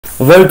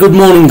A very good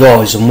morning,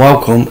 guys, and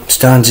welcome to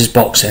Downs'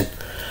 Boxing.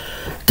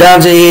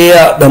 Downs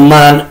here, the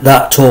man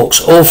that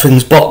talks all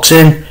things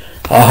boxing.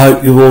 I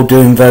hope you're all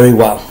doing very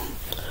well.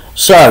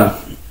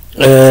 So,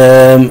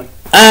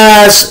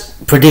 as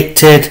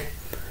predicted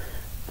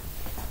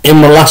in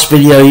my last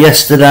video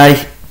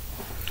yesterday,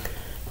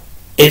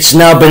 it's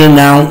now been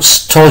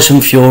announced Tyson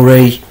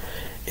Fury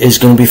is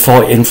going to be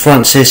fighting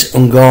Francis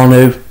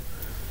Ngannou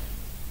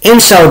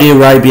in Saudi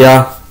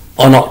Arabia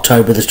on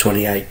October the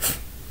 28th.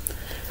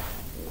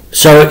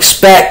 So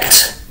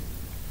expect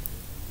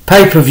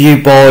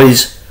pay-per-view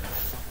boys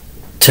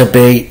to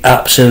be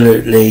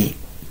absolutely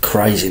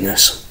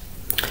craziness.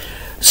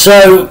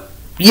 So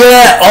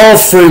yeah, I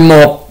threw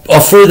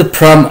the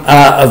pram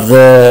out of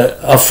the.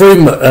 I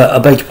threw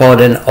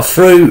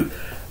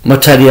my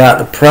teddy out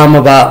the pram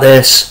about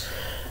this,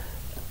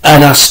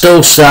 and I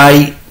still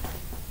say,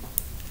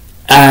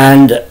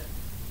 and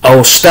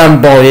I'll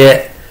stand by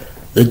it.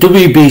 The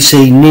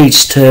WBC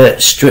needs to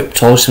strip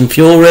Tyson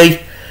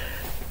Fury.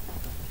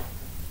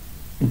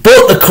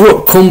 But the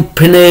corrupt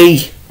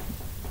company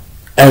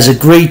has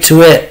agreed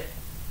to it.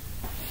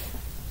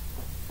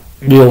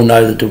 We all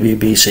know the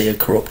WBC are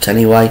corrupt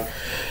anyway.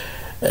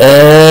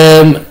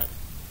 But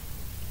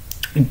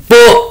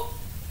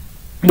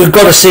we've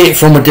got to see it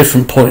from a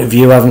different point of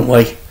view, haven't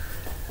we?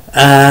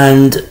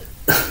 And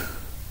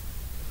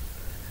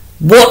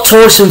what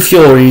Tyson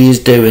Fury is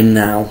doing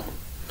now.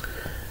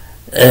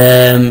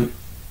 And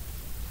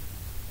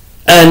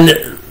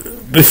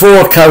before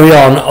I carry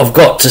on, I've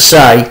got to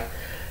say,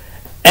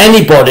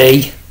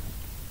 anybody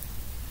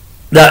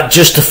that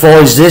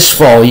justifies this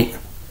fight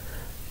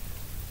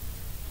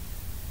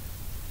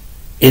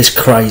is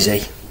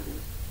crazy.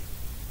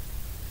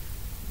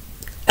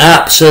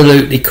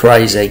 Absolutely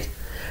crazy.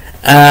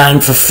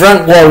 And for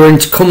Frank Warren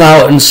to come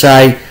out and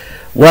say,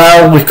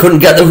 well, we couldn't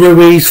get the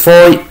Ruiz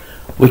fight,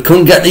 we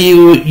couldn't get the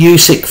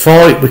Usyk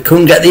fight, we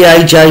couldn't get the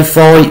AJ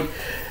fight,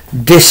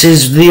 this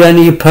is the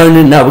only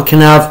opponent that we can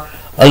have,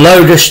 a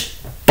load of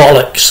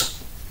bollocks.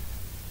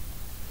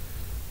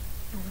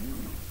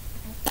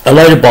 A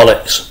load of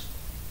bollocks,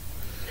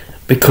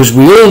 because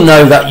we all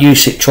know that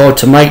Usyk tried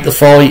to make the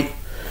fight.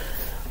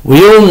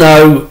 We all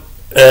know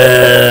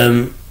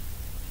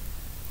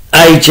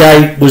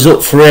AJ was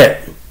up for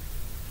it.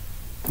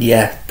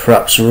 Yeah,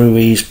 perhaps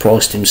Ruiz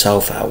priced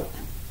himself out,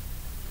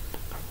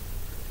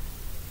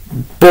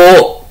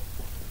 but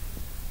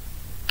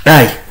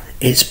hey,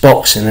 it's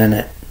boxing, isn't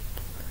it?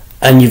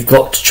 And you've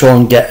got to try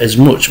and get as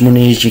much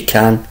money as you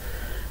can,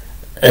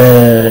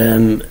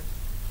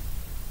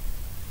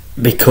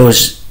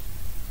 because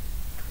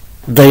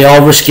they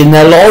are risking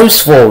their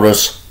lives for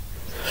us.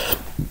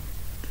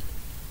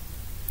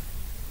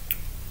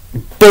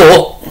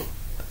 But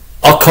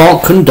I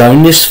can't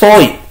condone this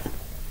fight.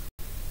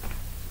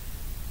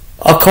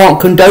 I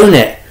can't condone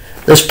it.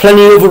 There's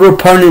plenty of other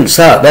opponents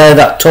out there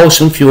that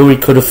Tyson Fury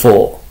could have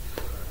fought.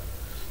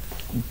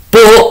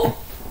 But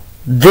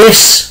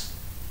this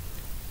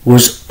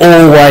was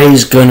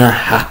always going to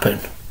happen.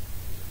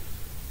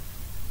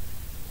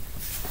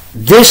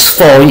 This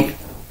fight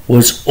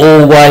was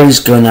always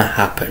going to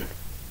happen.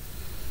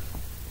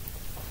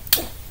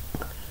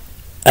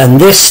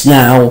 And this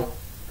now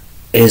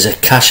is a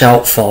cash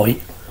out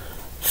fight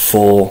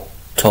for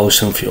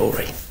Tyson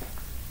Fury.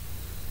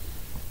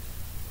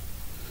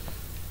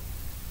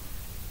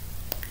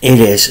 It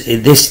is.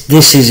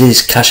 This is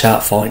his cash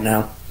out fight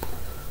now.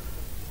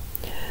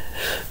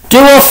 Do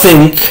I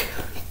think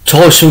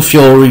Tyson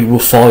Fury will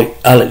fight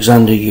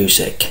Alexander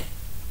Usyk?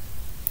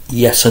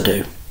 Yes, I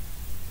do.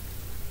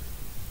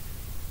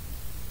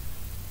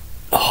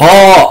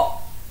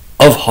 Heart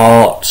of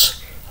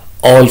hearts,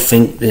 I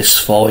think this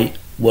fight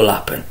will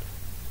happen.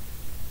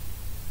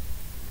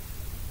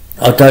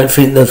 I don't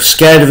think they're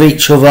scared of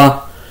each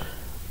other.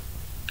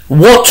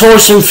 What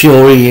Tyson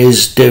Fury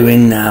is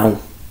doing now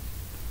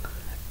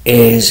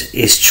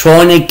is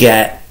trying to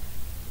get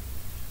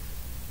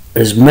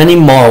as many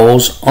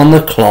miles on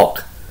the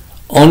clock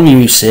on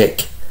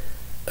Usyk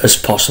as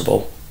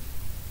possible.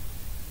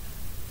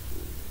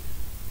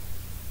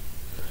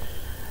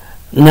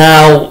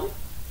 Now,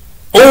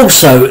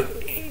 also,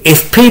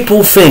 if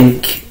people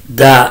think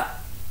that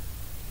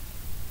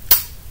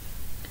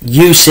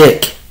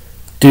Usyk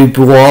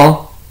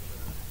Dubois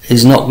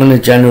is not going to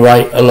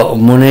generate a lot of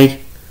money,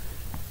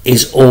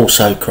 is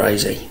also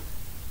crazy.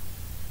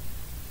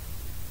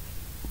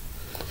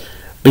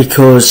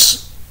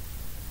 Because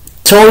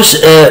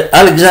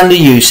Alexander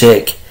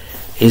Usyk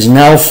is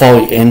now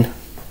fighting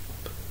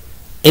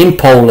in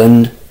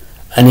Poland,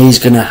 and he's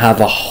going to have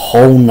a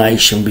whole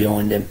nation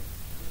behind him.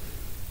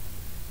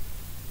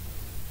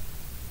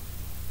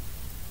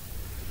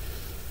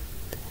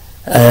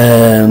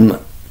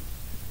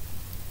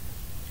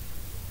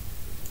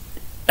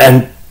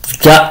 And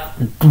that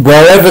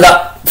wherever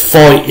that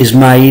fight is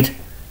made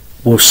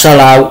will sell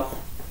out.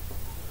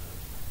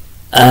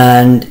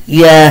 And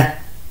yeah,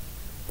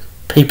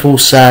 people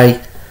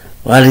say,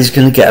 well, he's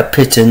going to get a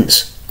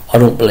pittance. I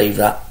don't believe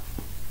that.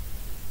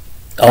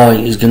 I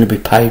think he's going to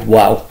be paid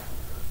well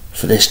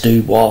for this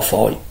Dubois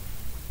fight.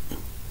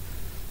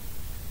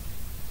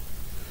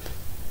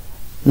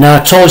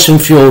 Now Tyson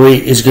Fury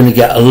is going to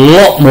get a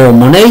lot more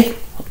money,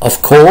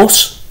 of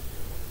course.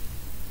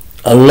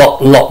 A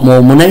lot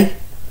more money.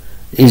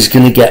 He's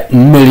going to get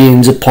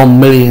millions upon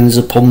millions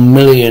upon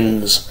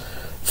millions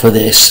for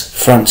this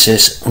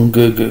Francis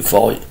Ngannou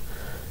fight.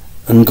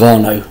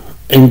 Ngannou,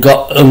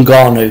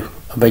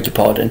 I beg your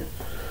pardon.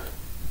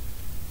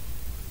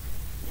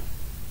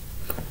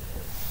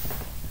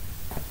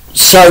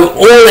 So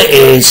all it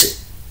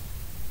is,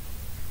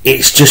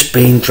 it's just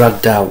being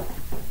dragged out.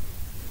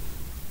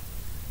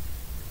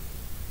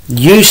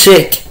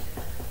 Usyk,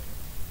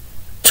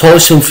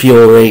 Tyson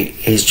Fury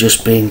is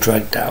just being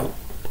dragged out.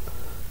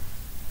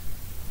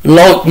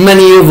 Like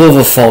many of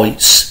other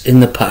fights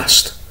in the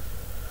past.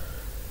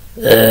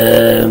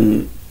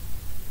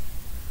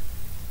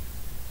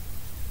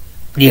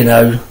 You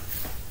know,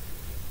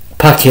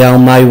 Pacquiao,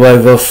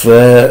 Mayweather,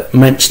 for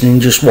mentioning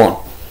just one.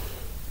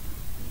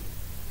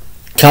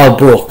 Cal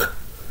Brook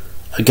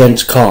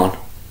against Khan.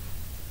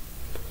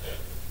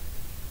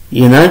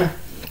 You know?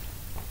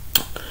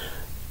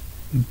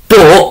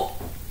 But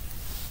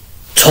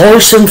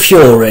Tyson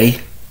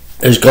Fury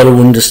has got to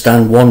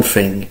understand one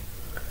thing,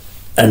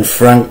 and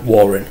Frank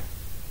Warren.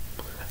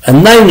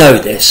 And they know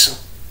this.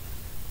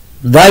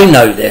 They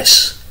know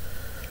this.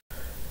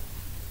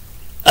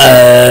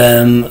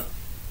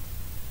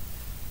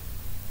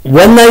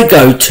 When they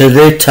go to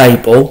the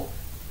table,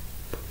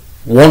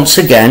 once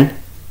again,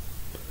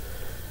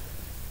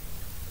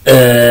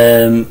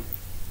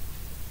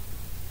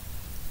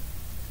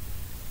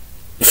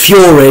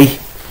 Fury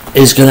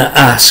is going to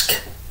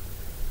ask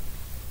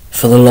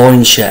for the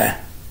lion's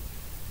share.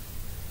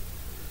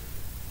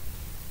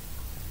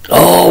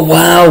 Oh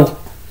wow,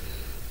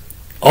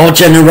 I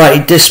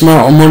generated this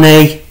amount of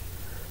money,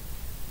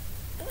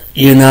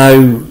 you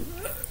know,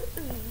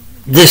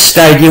 this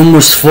stadium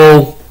was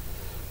full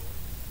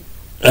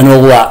and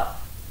all that.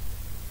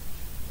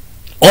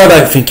 I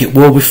don't think it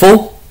will be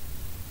full,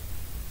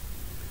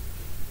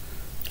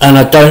 and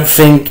I don't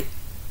think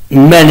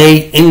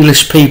many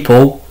English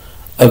people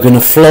are going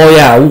to fly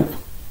out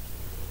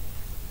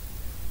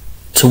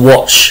to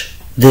watch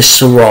this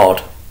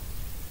charade.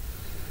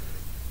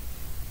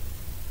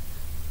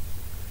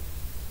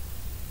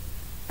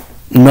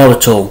 Not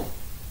at all.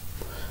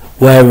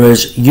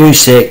 Whereas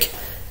Usyk,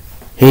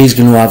 he's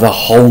going to have a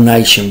whole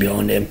nation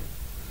behind him.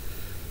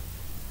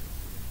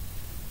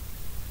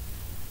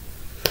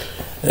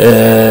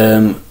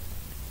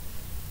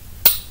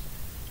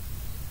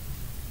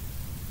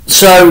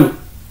 So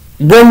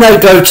when they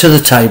go to the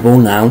table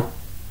now,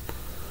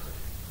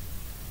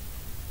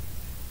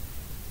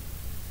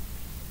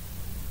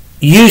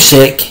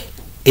 Usyk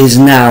is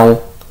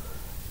now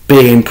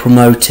being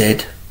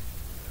promoted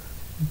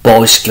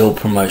by Skill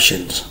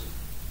Promotions,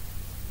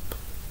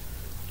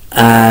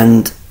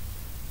 and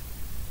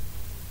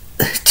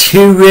do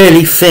you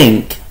really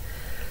think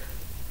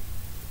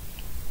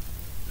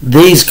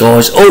these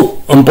guys,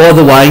 oh, and by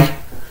the way,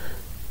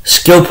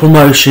 Skill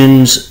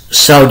Promotions,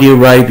 Saudi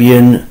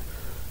Arabian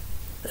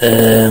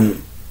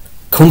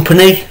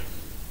company,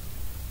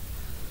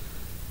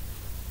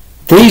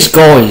 these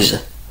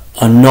guys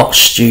are not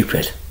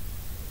stupid.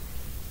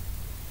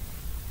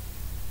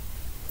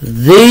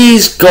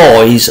 These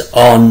guys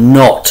are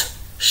not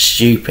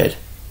stupid.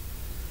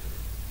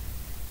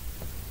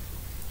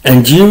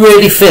 And do you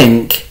really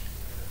think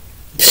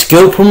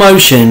Skill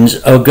Promotions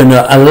are going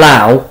to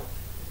allow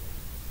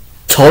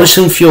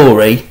Tyson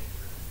Fury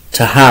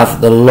to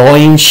have the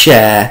lion's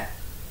share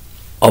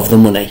of the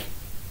money?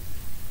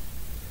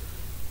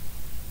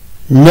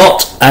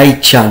 Not a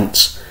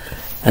chance.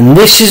 And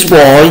this is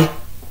why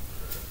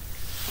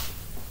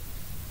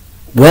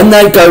when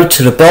they go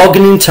to the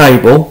bargaining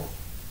table,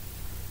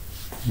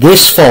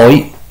 this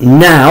fight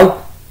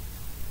now,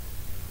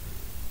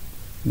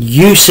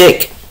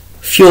 Usyk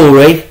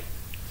Fury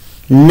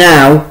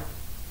now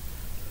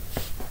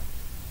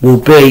will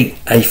be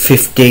a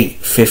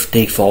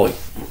 50-50 fight.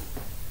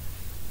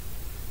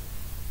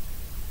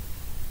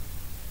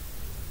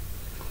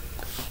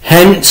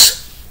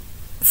 Hence,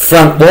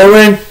 Frank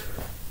Warren,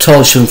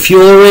 Tyson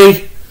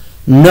Fury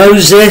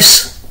knows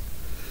this.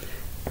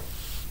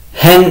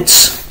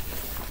 Hence,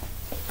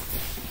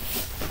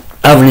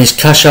 having his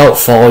cash out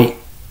fight,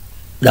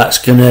 that's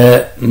going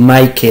to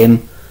make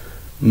him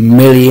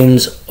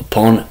millions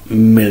upon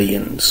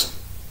millions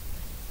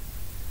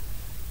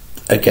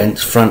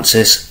against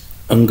Francis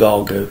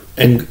Ngannou.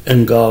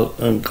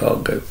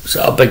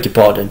 So I beg your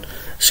pardon,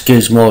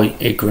 excuse my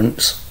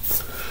ignorance.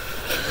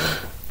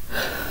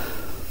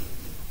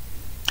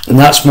 And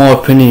that's my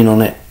opinion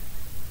on it.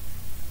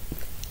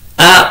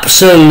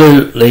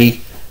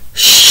 Absolutely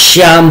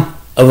sham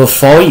of a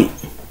fight.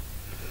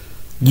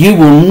 You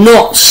will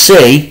not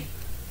see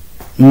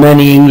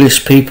many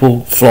English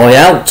people fly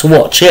out to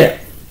watch it,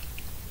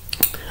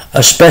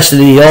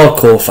 especially the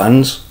hardcore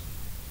fans.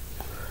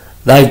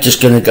 They're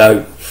just going to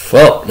go,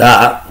 fuck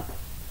that.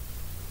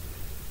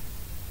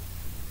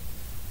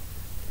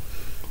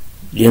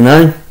 You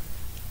know?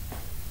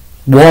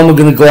 Why am I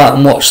going to go out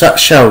and watch that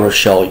shower of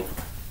shite?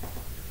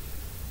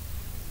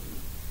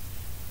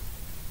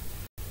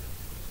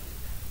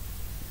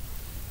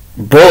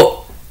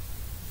 But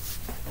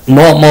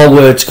mark my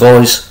words,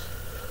 guys,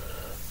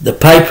 the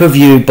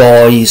pay-per-view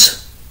buys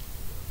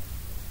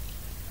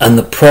and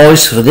the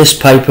price for this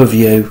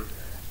pay-per-view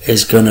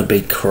is going to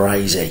be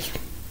crazy.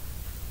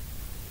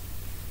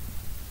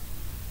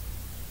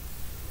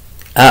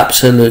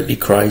 Absolutely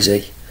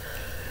crazy.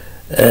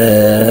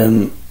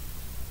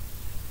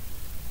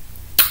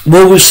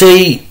 Will we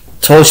see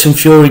Tyson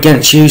Fury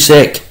against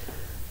Usyk?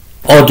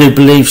 I do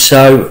believe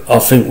so. I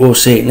think we'll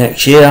see it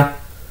next year.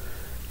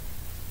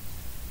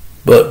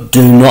 But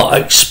do not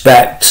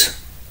expect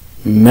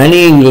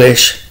many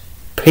English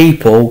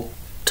people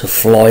to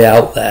fly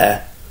out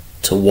there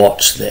to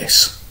watch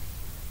this,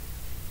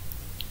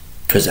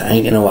 because it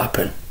ain't going to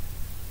happen.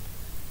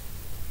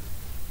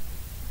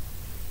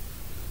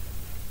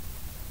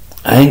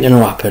 Ain't going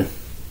to happen.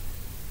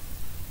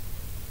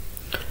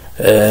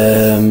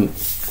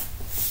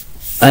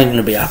 Ain't going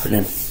to be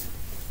happening.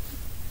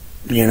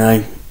 You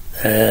know.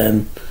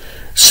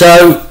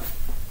 So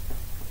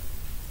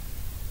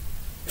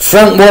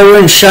Frank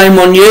Warren, shame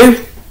on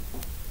you.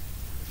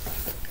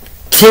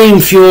 Team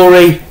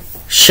Fury,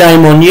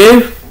 shame on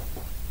you.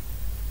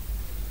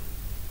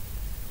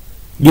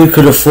 You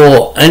could have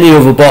fought any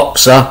other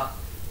boxer,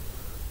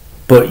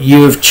 but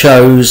you have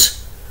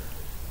chose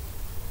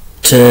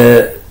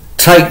to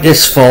take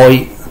this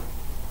fight,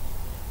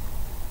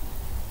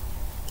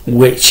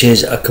 which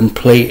is a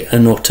complete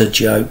and utter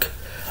joke.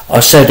 I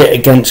said it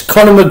against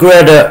Conor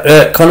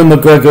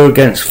McGregor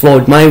against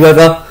Floyd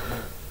Mayweather,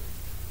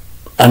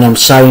 and I'm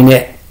saying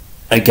it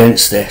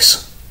against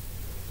this.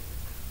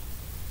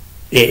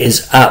 It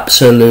is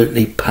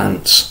absolutely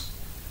pants.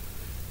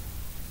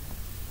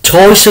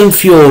 Tyson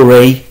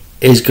Fury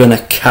is going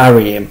to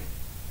carry him.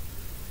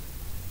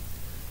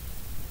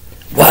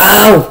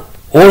 Wow,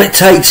 all it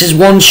takes is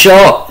one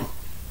shot.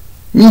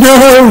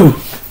 No!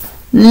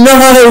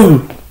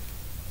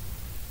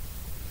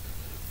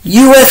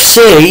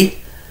 UFC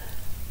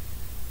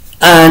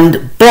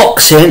and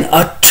boxing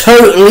are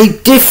totally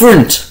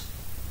different.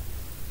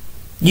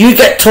 You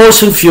get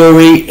Tyson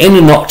Fury in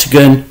an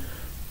octagon,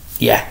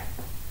 yeah.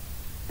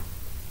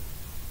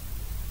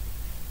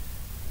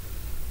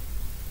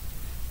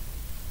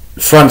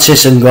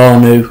 Francis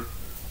Ngannou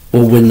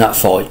will win that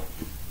fight.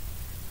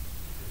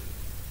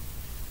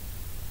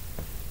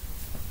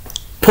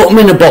 Put him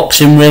in a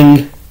boxing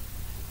ring.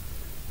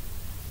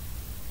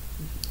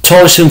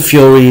 Tyson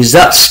Fury is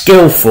that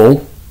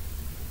skillful,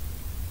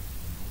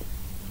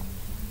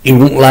 he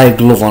won't lay a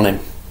glove on him.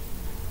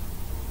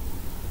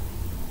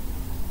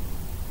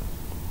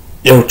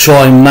 He'll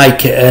try and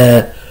make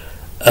it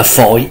a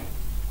fight.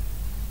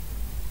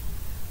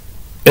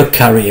 He'll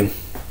carry him.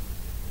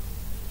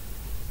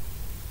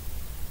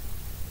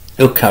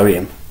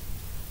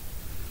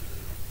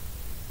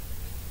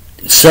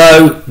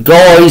 So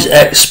guys,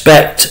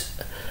 expect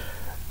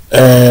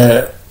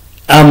how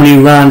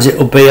many rounds it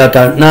will be, I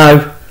don't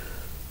know,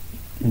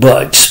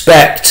 but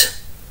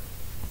expect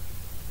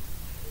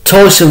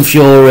Tyson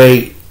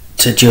Fury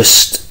to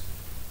just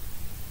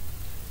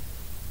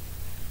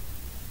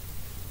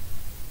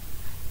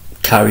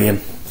carry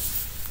him.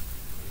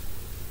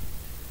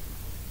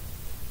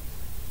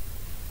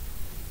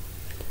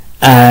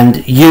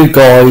 And you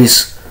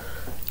guys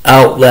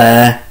out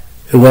there,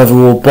 whoever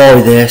will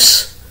buy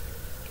this,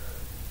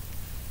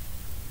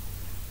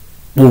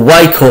 will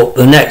wake up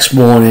the next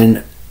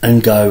morning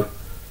and go,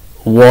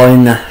 why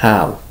in the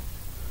hell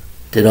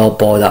did I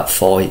buy that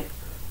fight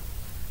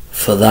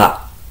for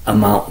that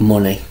amount of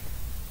money?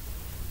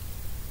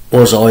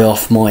 Was I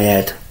off my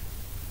head?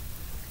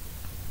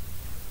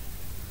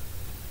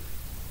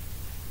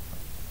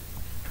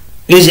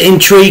 Is it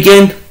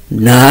intriguing?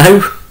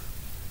 No,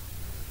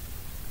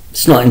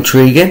 it's not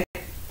intriguing.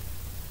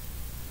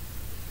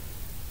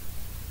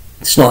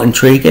 It's not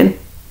intriguing.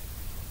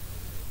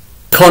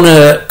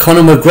 Conor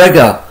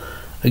McGregor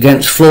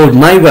against Floyd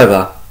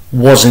Mayweather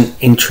wasn't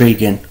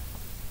intriguing.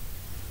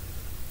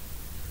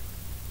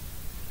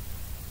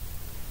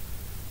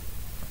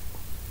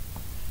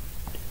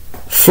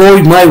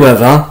 Floyd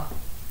Mayweather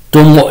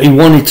done what he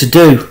wanted to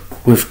do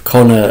with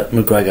Conor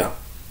McGregor,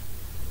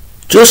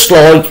 just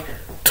like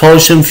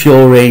Tyson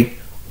Fury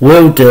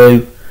will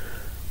do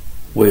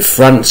with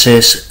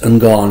Francis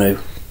Ngannou.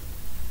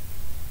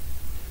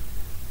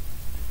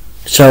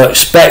 So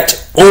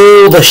expect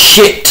all the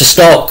shit to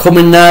start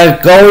coming now,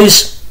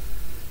 guys.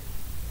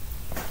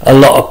 A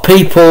lot of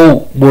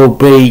people will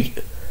be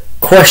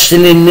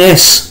questioning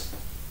this,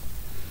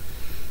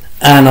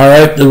 and I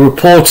hope the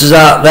reporters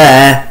out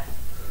there,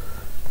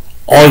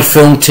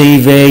 iFilm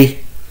TV,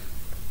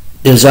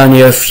 there's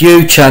only a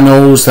few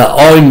channels that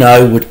I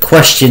know would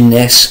question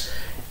this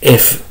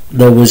if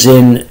there was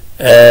in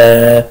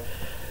a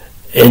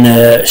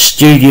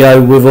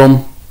studio with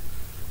them,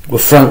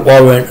 with Frank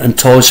Warren and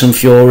Tyson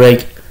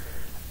Fury,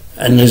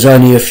 and there's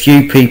only a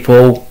few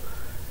people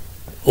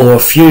or a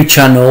few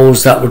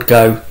channels that would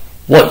go,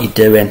 what you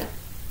doing?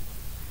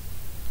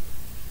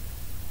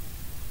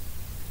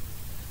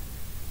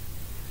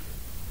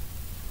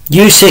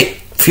 Usyk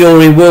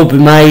Fury will be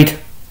made,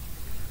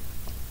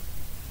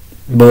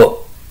 but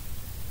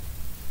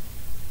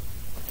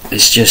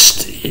it's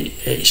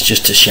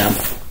just a sham,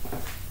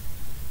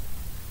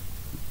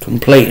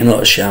 complete and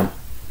utter sham.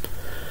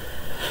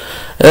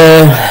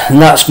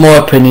 And that's my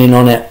opinion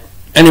on it.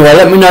 Anyway,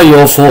 let me know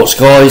your thoughts,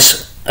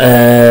 guys.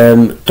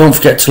 Don't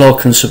forget to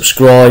like and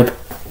subscribe.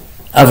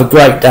 Have a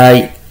great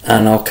day,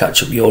 and I'll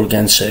catch up with you all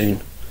again soon.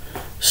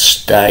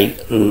 Stay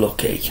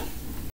lucky.